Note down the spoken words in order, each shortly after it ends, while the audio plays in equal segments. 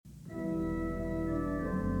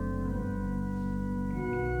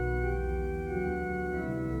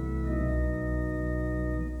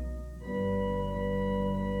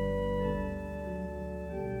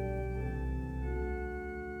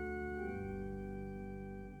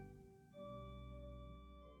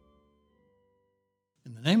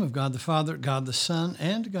In the name of God the Father, God the Son,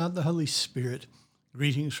 and God the Holy Spirit,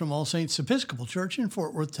 greetings from All Saints Episcopal Church in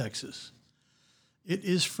Fort Worth, Texas. It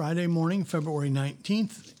is Friday morning, February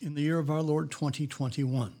 19th, in the year of our Lord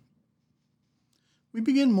 2021. We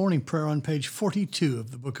begin morning prayer on page 42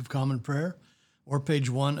 of the Book of Common Prayer, or page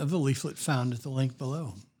 1 of the leaflet found at the link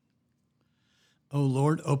below. O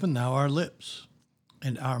Lord, open thou our lips,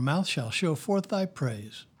 and our mouth shall show forth thy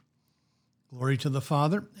praise. Glory to the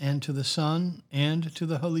Father, and to the Son, and to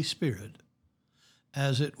the Holy Spirit,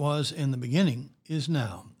 as it was in the beginning, is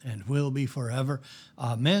now, and will be forever.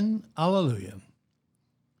 Amen. Alleluia.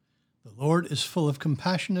 The Lord is full of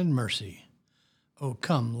compassion and mercy. O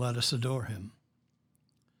come, let us adore him.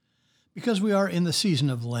 Because we are in the season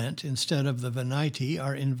of Lent, instead of the Venite,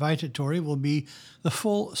 our invitatory will be the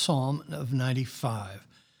full Psalm of 95,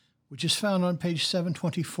 which is found on page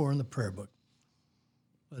 724 in the prayer book.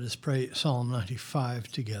 Let us pray Psalm 95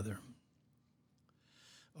 together.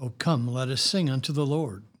 O come, let us sing unto the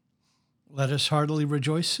Lord. Let us heartily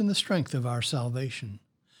rejoice in the strength of our salvation.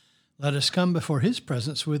 Let us come before his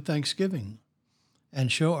presence with thanksgiving, and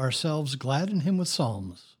show ourselves glad in him with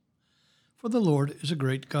psalms. For the Lord is a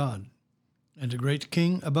great God, and a great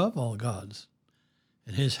King above all gods.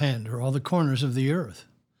 In his hand are all the corners of the earth,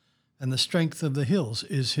 and the strength of the hills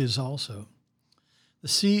is his also. The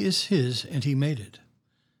sea is his, and he made it,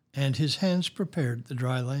 and his hands prepared the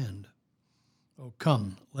dry land. O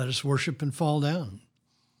come, let us worship and fall down,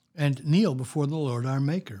 and kneel before the Lord our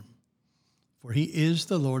Maker. For he is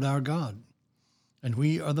the Lord our God, and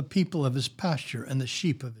we are the people of his pasture and the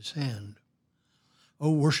sheep of his hand.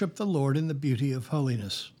 O worship the Lord in the beauty of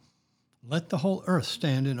holiness. Let the whole earth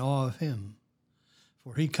stand in awe of him.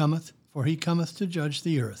 For he cometh to judge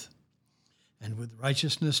the earth, and with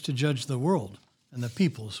righteousness to judge the world, and the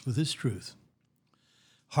peoples with his truth.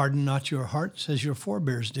 Harden not your hearts as your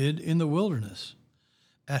forebears did in the wilderness,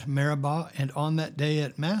 at Meribah and on that day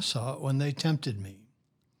at Massah when they tempted me.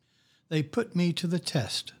 They put me to the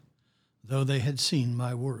test, though they had seen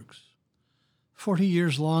my works. 40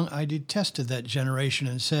 years long I detested that generation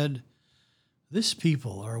and said, This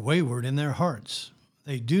people are wayward in their hearts.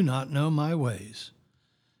 They do not know my ways.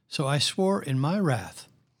 So I swore in my wrath,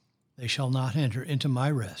 they shall not enter into my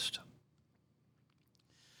rest.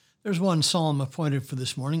 There's one psalm appointed for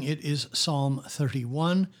this morning. It is Psalm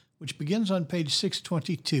 31, which begins on page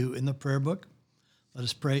 622 in the prayer book. Let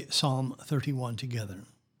us pray Psalm 31 together.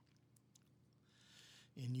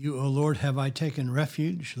 In you, O Lord, have I taken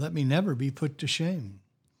refuge. Let me never be put to shame.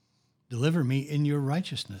 Deliver me in your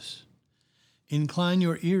righteousness. Incline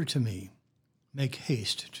your ear to me. Make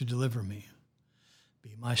haste to deliver me.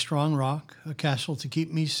 Be my strong rock, a castle to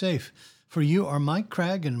keep me safe, for you are my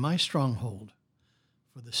crag and my stronghold.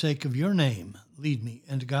 For the sake of your name, lead me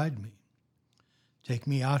and guide me. Take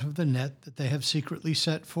me out of the net that they have secretly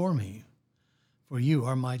set for me, for you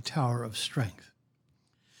are my tower of strength.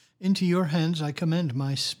 Into your hands I commend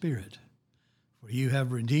my spirit, for you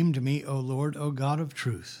have redeemed me, O Lord, O God of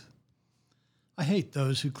truth. I hate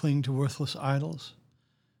those who cling to worthless idols,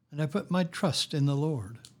 and I put my trust in the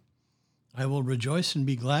Lord. I will rejoice and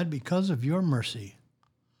be glad because of your mercy,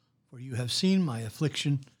 for you have seen my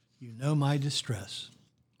affliction, you know my distress.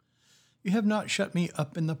 You have not shut me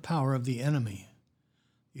up in the power of the enemy.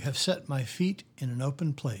 You have set my feet in an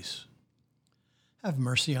open place. Have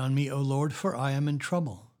mercy on me, O Lord, for I am in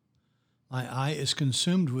trouble. My eye is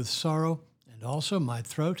consumed with sorrow, and also my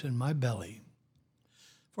throat and my belly.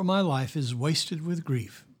 For my life is wasted with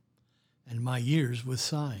grief, and my years with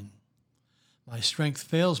sighing. My strength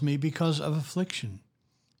fails me because of affliction,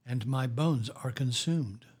 and my bones are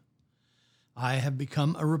consumed. I have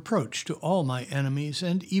become a reproach to all my enemies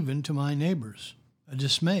and even to my neighbors, a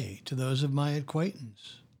dismay to those of my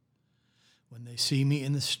acquaintance. When they see me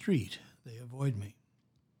in the street, they avoid me.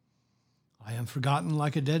 I am forgotten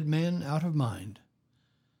like a dead man out of mind.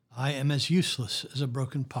 I am as useless as a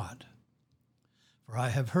broken pot. For I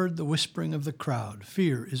have heard the whispering of the crowd.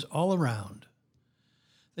 Fear is all around.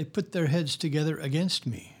 They put their heads together against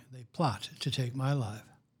me. They plot to take my life.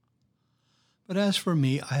 But as for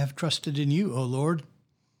me, I have trusted in you, O Lord.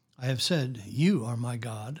 I have said, you are my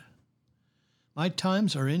God. My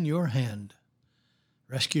times are in your hand.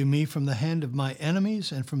 Rescue me from the hand of my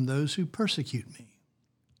enemies and from those who persecute me.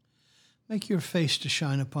 Make your face to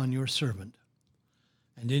shine upon your servant,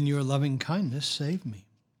 and in your loving kindness save me.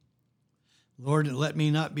 Lord, let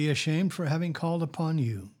me not be ashamed for having called upon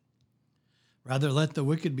you. Rather, let the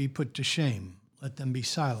wicked be put to shame. Let them be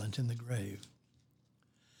silent in the grave.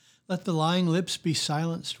 Let the lying lips be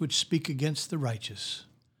silenced which speak against the righteous,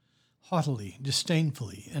 haughtily,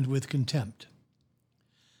 disdainfully, and with contempt.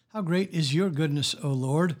 How great is your goodness, O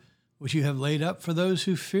Lord! which you have laid up for those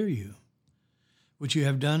who fear you, which you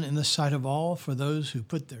have done in the sight of all for those who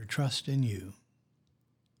put their trust in you.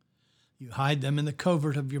 You hide them in the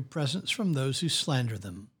covert of your presence from those who slander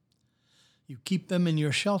them. You keep them in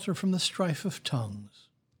your shelter from the strife of tongues.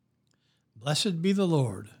 Blessed be the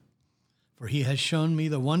Lord, for he has shown me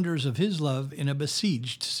the wonders of his love in a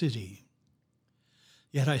besieged city.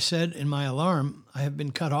 Yet I said in my alarm, I have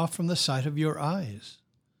been cut off from the sight of your eyes.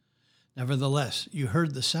 Nevertheless, you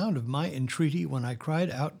heard the sound of my entreaty when I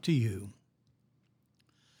cried out to you.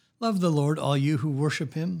 Love the Lord, all you who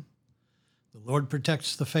worship him. The Lord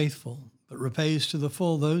protects the faithful, but repays to the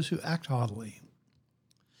full those who act haughtily.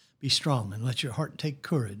 Be strong and let your heart take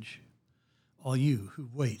courage, all you who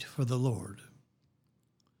wait for the Lord.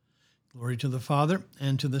 Glory to the Father,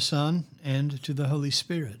 and to the Son, and to the Holy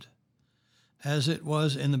Spirit, as it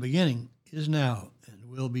was in the beginning, is now,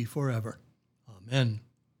 and will be forever. Amen.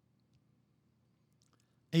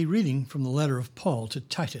 A reading from the letter of Paul to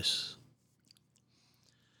Titus.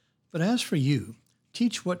 But as for you,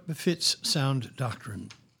 teach what befits sound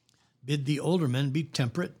doctrine. Bid the older men be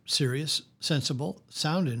temperate, serious, sensible,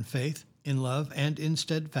 sound in faith, in love, and in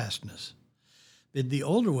steadfastness. Bid the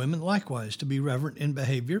older women likewise to be reverent in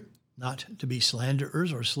behavior, not to be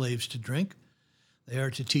slanderers or slaves to drink. They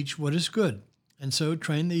are to teach what is good, and so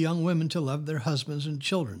train the young women to love their husbands and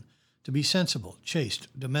children, to be sensible, chaste,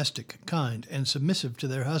 domestic, kind, and submissive to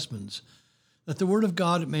their husbands, that the word of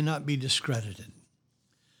God may not be discredited.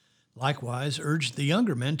 Likewise, urge the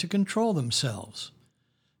younger men to control themselves.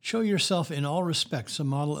 Show yourself in all respects a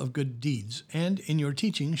model of good deeds, and in your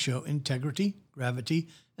teaching show integrity, gravity,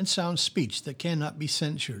 and sound speech that cannot be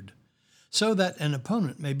censured, so that an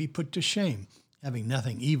opponent may be put to shame, having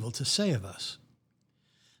nothing evil to say of us.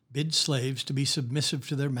 Bid slaves to be submissive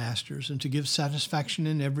to their masters and to give satisfaction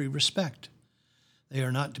in every respect. They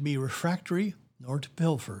are not to be refractory nor to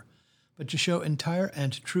pilfer, but to show entire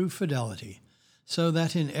and true fidelity, so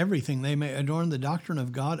that in everything they may adorn the doctrine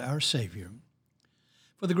of God our Savior.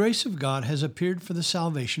 For the grace of God has appeared for the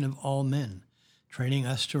salvation of all men, training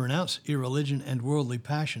us to renounce irreligion and worldly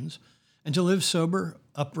passions, and to live sober,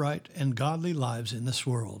 upright, and godly lives in this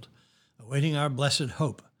world, awaiting our blessed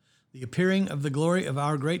hope, the appearing of the glory of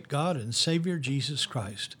our great God and Savior Jesus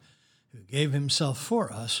Christ, who gave himself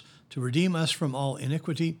for us to redeem us from all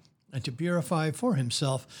iniquity and to purify for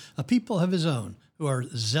himself a people of his own who are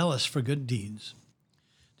zealous for good deeds.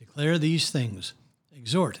 Declare these things,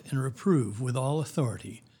 exhort and reprove with all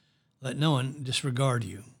authority. Let no one disregard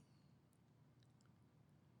you.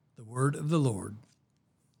 The word of the Lord.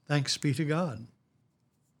 Thanks be to God.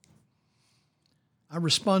 Our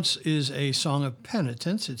response is a song of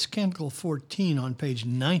penitence. It's Canticle 14 on page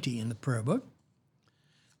 90 in the prayer book.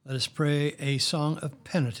 Let us pray a song of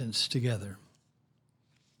penitence together.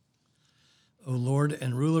 O Lord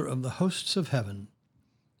and ruler of the hosts of heaven,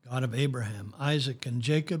 God of Abraham, Isaac, and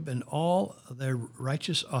Jacob, and all their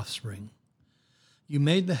righteous offspring, you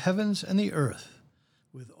made the heavens and the earth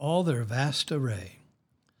with all their vast array.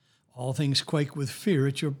 All things quake with fear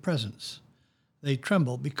at your presence. They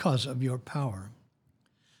tremble because of your power.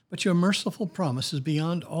 But your merciful promise is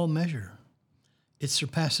beyond all measure. It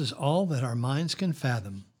surpasses all that our minds can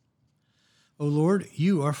fathom. O Lord,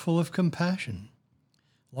 you are full of compassion,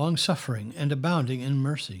 long-suffering, and abounding in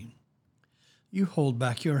mercy. You hold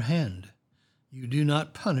back your hand. You do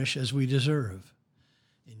not punish as we deserve.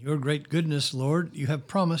 In your great goodness, Lord, you have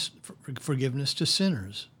promised forgiveness to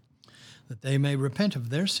sinners, that they may repent of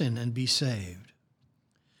their sin and be saved.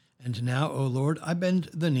 And now, O Lord, I bend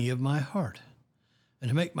the knee of my heart, and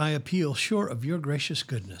to make my appeal sure of your gracious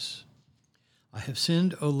goodness. I have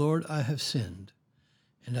sinned, O Lord, I have sinned,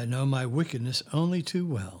 and I know my wickedness only too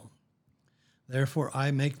well. Therefore I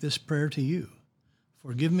make this prayer to you.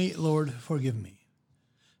 Forgive me, Lord, forgive me.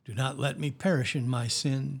 Do not let me perish in my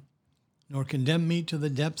sin, nor condemn me to the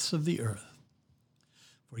depths of the earth.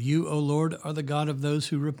 For you, O Lord, are the God of those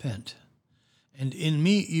who repent, and in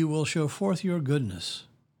me you will show forth your goodness.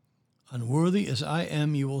 Unworthy as I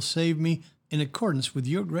am, you will save me in accordance with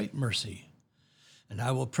your great mercy, and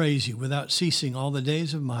I will praise you without ceasing all the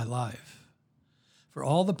days of my life. For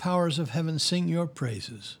all the powers of heaven sing your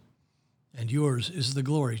praises, and yours is the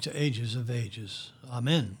glory to ages of ages.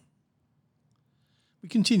 Amen. We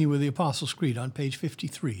continue with the Apostles' Creed on page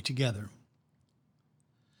 53 together.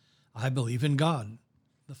 I believe in God,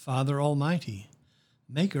 the Father Almighty,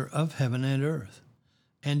 maker of heaven and earth,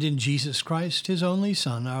 and in Jesus Christ, his only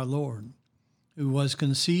Son, our Lord, who was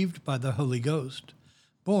conceived by the Holy Ghost,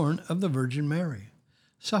 born of the Virgin Mary,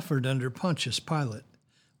 suffered under Pontius Pilate,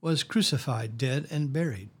 was crucified, dead, and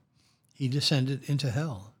buried. He descended into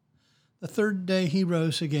hell. The third day he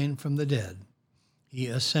rose again from the dead. he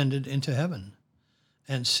ascended into heaven,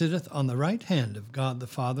 and sitteth on the right hand of God the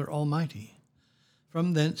Father Almighty.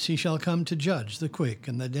 From thence he shall come to judge the quick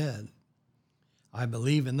and the dead. I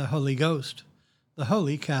believe in the Holy Ghost, the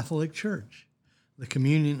holy Catholic Church, the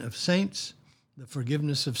communion of saints, the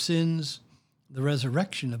forgiveness of sins, the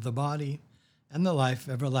resurrection of the body, and the life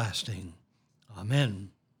everlasting.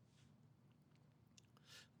 Amen.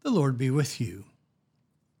 The Lord be with you.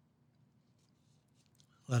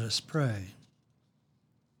 Let us pray.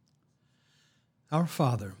 Our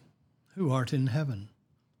Father, who art in heaven,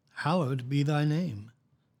 hallowed be thy name.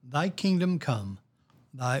 Thy kingdom come,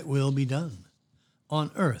 thy will be done,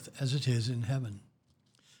 on earth as it is in heaven.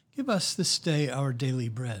 Give us this day our daily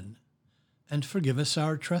bread, and forgive us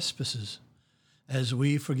our trespasses, as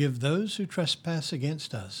we forgive those who trespass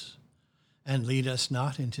against us. And lead us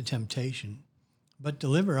not into temptation, but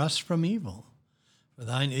deliver us from evil. For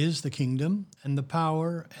thine is the kingdom, and the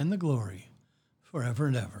power, and the glory, forever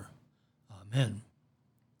and ever. Amen.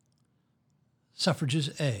 Suffrages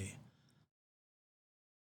A.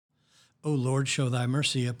 O Lord, show thy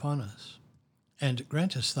mercy upon us, and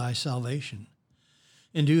grant us thy salvation.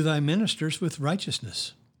 Endue thy ministers with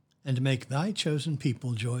righteousness, and make thy chosen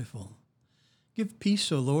people joyful. Give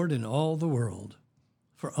peace, O Lord, in all the world,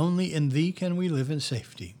 for only in thee can we live in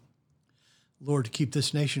safety. Lord, keep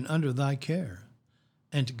this nation under thy care,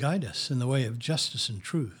 and guide us in the way of justice and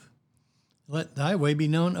truth. Let thy way be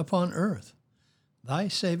known upon earth, thy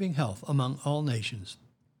saving health among all nations.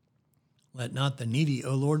 Let not the needy,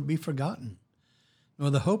 O Lord, be forgotten,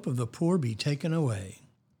 nor the hope of the poor be taken away.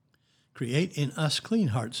 Create in us clean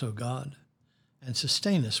hearts, O God, and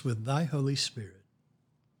sustain us with thy Holy Spirit.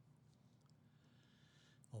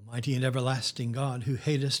 Almighty and everlasting God, who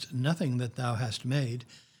hatest nothing that thou hast made,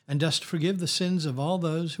 and dost forgive the sins of all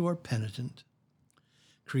those who are penitent,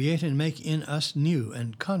 create and make in us new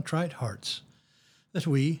and contrite hearts, that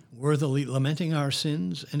we, worthily lamenting our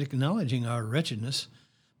sins and acknowledging our wretchedness,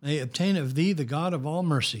 may obtain of thee, the God of all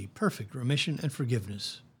mercy, perfect remission and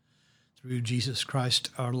forgiveness. Through Jesus Christ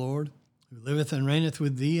our Lord, who liveth and reigneth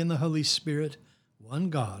with thee in the Holy Spirit, one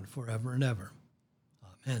God, forever and ever.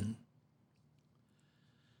 Amen.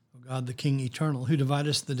 O God, the King eternal, who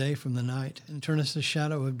dividest the day from the night, and turnest the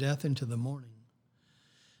shadow of death into the morning,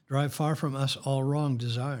 drive far from us all wrong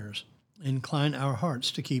desires, incline our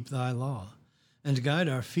hearts to keep thy law, and guide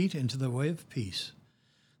our feet into the way of peace,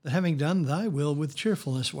 that having done thy will with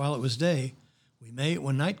cheerfulness while it was day, we may,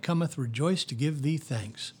 when night cometh, rejoice to give thee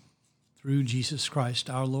thanks. Through Jesus Christ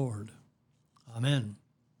our Lord. Amen.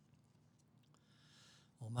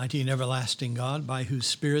 Almighty and everlasting God, by whose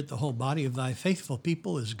Spirit the whole body of thy faithful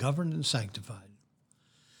people is governed and sanctified,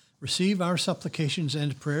 receive our supplications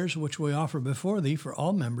and prayers which we offer before thee for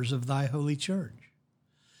all members of thy holy church,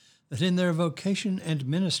 that in their vocation and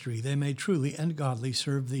ministry they may truly and godly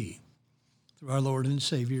serve thee, through our Lord and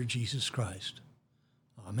Savior Jesus Christ.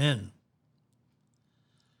 Amen.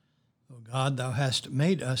 O God, thou hast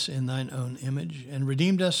made us in thine own image, and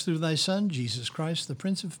redeemed us through thy Son, Jesus Christ, the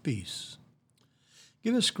Prince of Peace.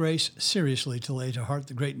 Give us grace seriously to lay to heart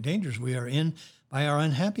the great dangers we are in by our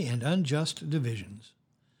unhappy and unjust divisions.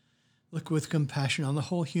 Look with compassion on the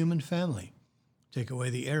whole human family. Take away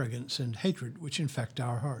the arrogance and hatred which infect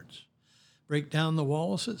our hearts. Break down the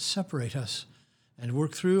walls that separate us, and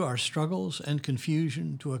work through our struggles and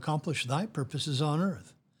confusion to accomplish thy purposes on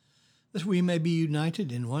earth, that we may be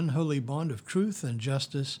united in one holy bond of truth and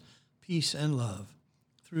justice, peace and love,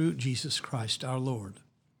 through Jesus Christ our Lord.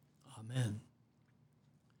 Amen.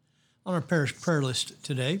 On our parish prayer list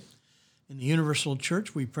today, in the Universal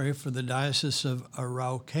Church, we pray for the Diocese of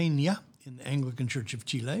Araucania in the Anglican Church of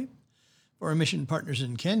Chile. For our mission partners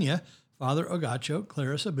in Kenya, Father Ogacho,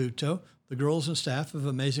 Clarice Abuto, the girls and staff of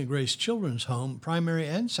Amazing Grace Children's Home, primary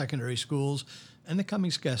and secondary schools, and the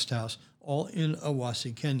Cummings Guest House, all in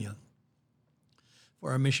Awasi, Kenya.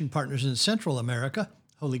 For our mission partners in Central America,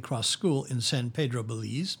 Holy Cross School in San Pedro,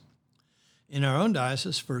 Belize. In our own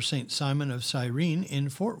diocese, for St. Simon of Cyrene in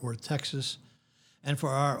Fort Worth, Texas, and for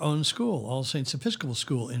our own school, All Saints Episcopal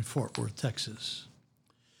School in Fort Worth, Texas.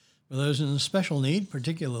 For those in special need,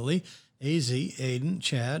 particularly AZ, Aiden,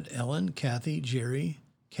 Chad, Ellen, Kathy, Jerry,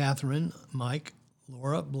 Catherine, Mike,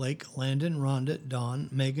 Laura, Blake, Landon, Rhonda, Dawn,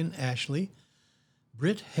 Megan, Ashley,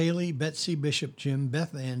 Britt, Haley, Betsy, Bishop, Jim,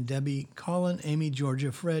 Beth Ann, Debbie, Colin, Amy,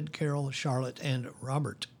 Georgia, Fred, Carol, Charlotte, and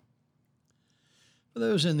Robert. For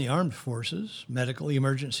those in the armed forces, medical,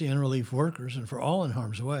 emergency, and relief workers, and for all in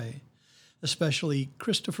harm's way, especially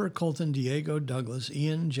Christopher, Colton, Diego, Douglas,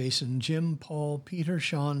 Ian, Jason, Jim, Paul, Peter,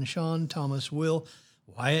 Sean, Thomas, Will,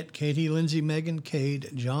 Wyatt, Katie, Lindsay, Megan,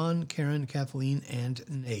 Cade, John, Karen, Kathleen, and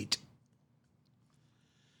Nate.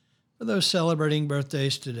 For those celebrating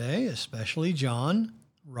birthdays today, especially John,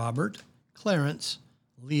 Robert, Clarence,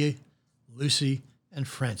 Leah, Lucy, and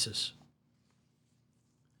Francis.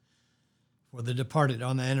 For the departed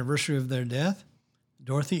on the anniversary of their death,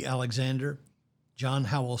 Dorothy Alexander, John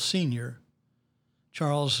Howell Sr.,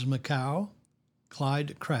 Charles McCow,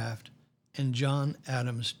 Clyde Kraft, and John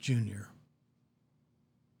Adams Jr.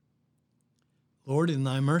 Lord, in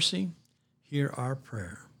thy mercy, hear our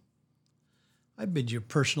prayer. I bid your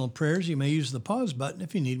personal prayers. You may use the pause button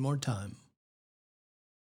if you need more time.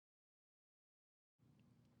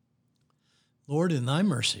 Lord, in thy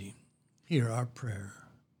mercy, hear our prayer.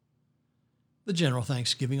 The General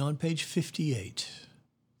Thanksgiving on page 58.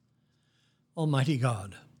 Almighty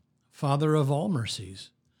God, Father of all mercies,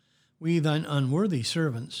 we, thine unworthy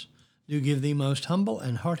servants, do give thee most humble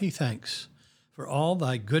and hearty thanks for all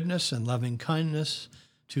thy goodness and loving kindness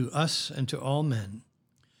to us and to all men.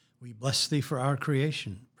 We bless thee for our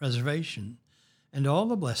creation, preservation, and all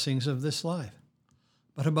the blessings of this life,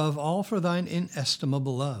 but above all for thine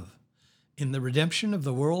inestimable love, in the redemption of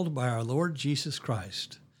the world by our Lord Jesus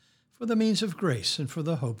Christ, for the means of grace and for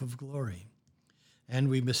the hope of glory. And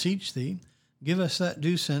we beseech thee, give us that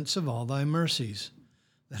due sense of all thy mercies,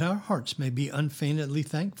 that our hearts may be unfeignedly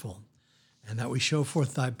thankful, and that we show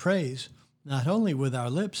forth thy praise, not only with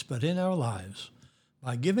our lips, but in our lives,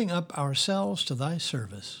 by giving up ourselves to thy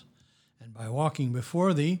service, and by walking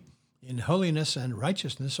before thee in holiness and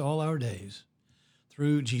righteousness all our days.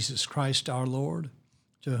 Through Jesus Christ our Lord,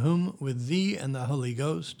 to whom with thee and the Holy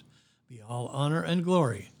Ghost be all honor and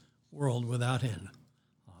glory, world without end.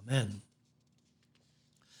 Amen.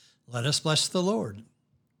 Let us bless the Lord.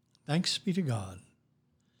 Thanks be to God.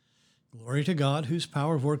 Glory to God, whose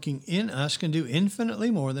power of working in us can do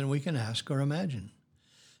infinitely more than we can ask or imagine.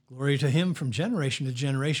 Glory to him from generation to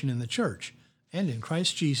generation in the church and in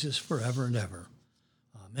Christ Jesus forever and ever.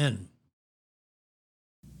 Amen.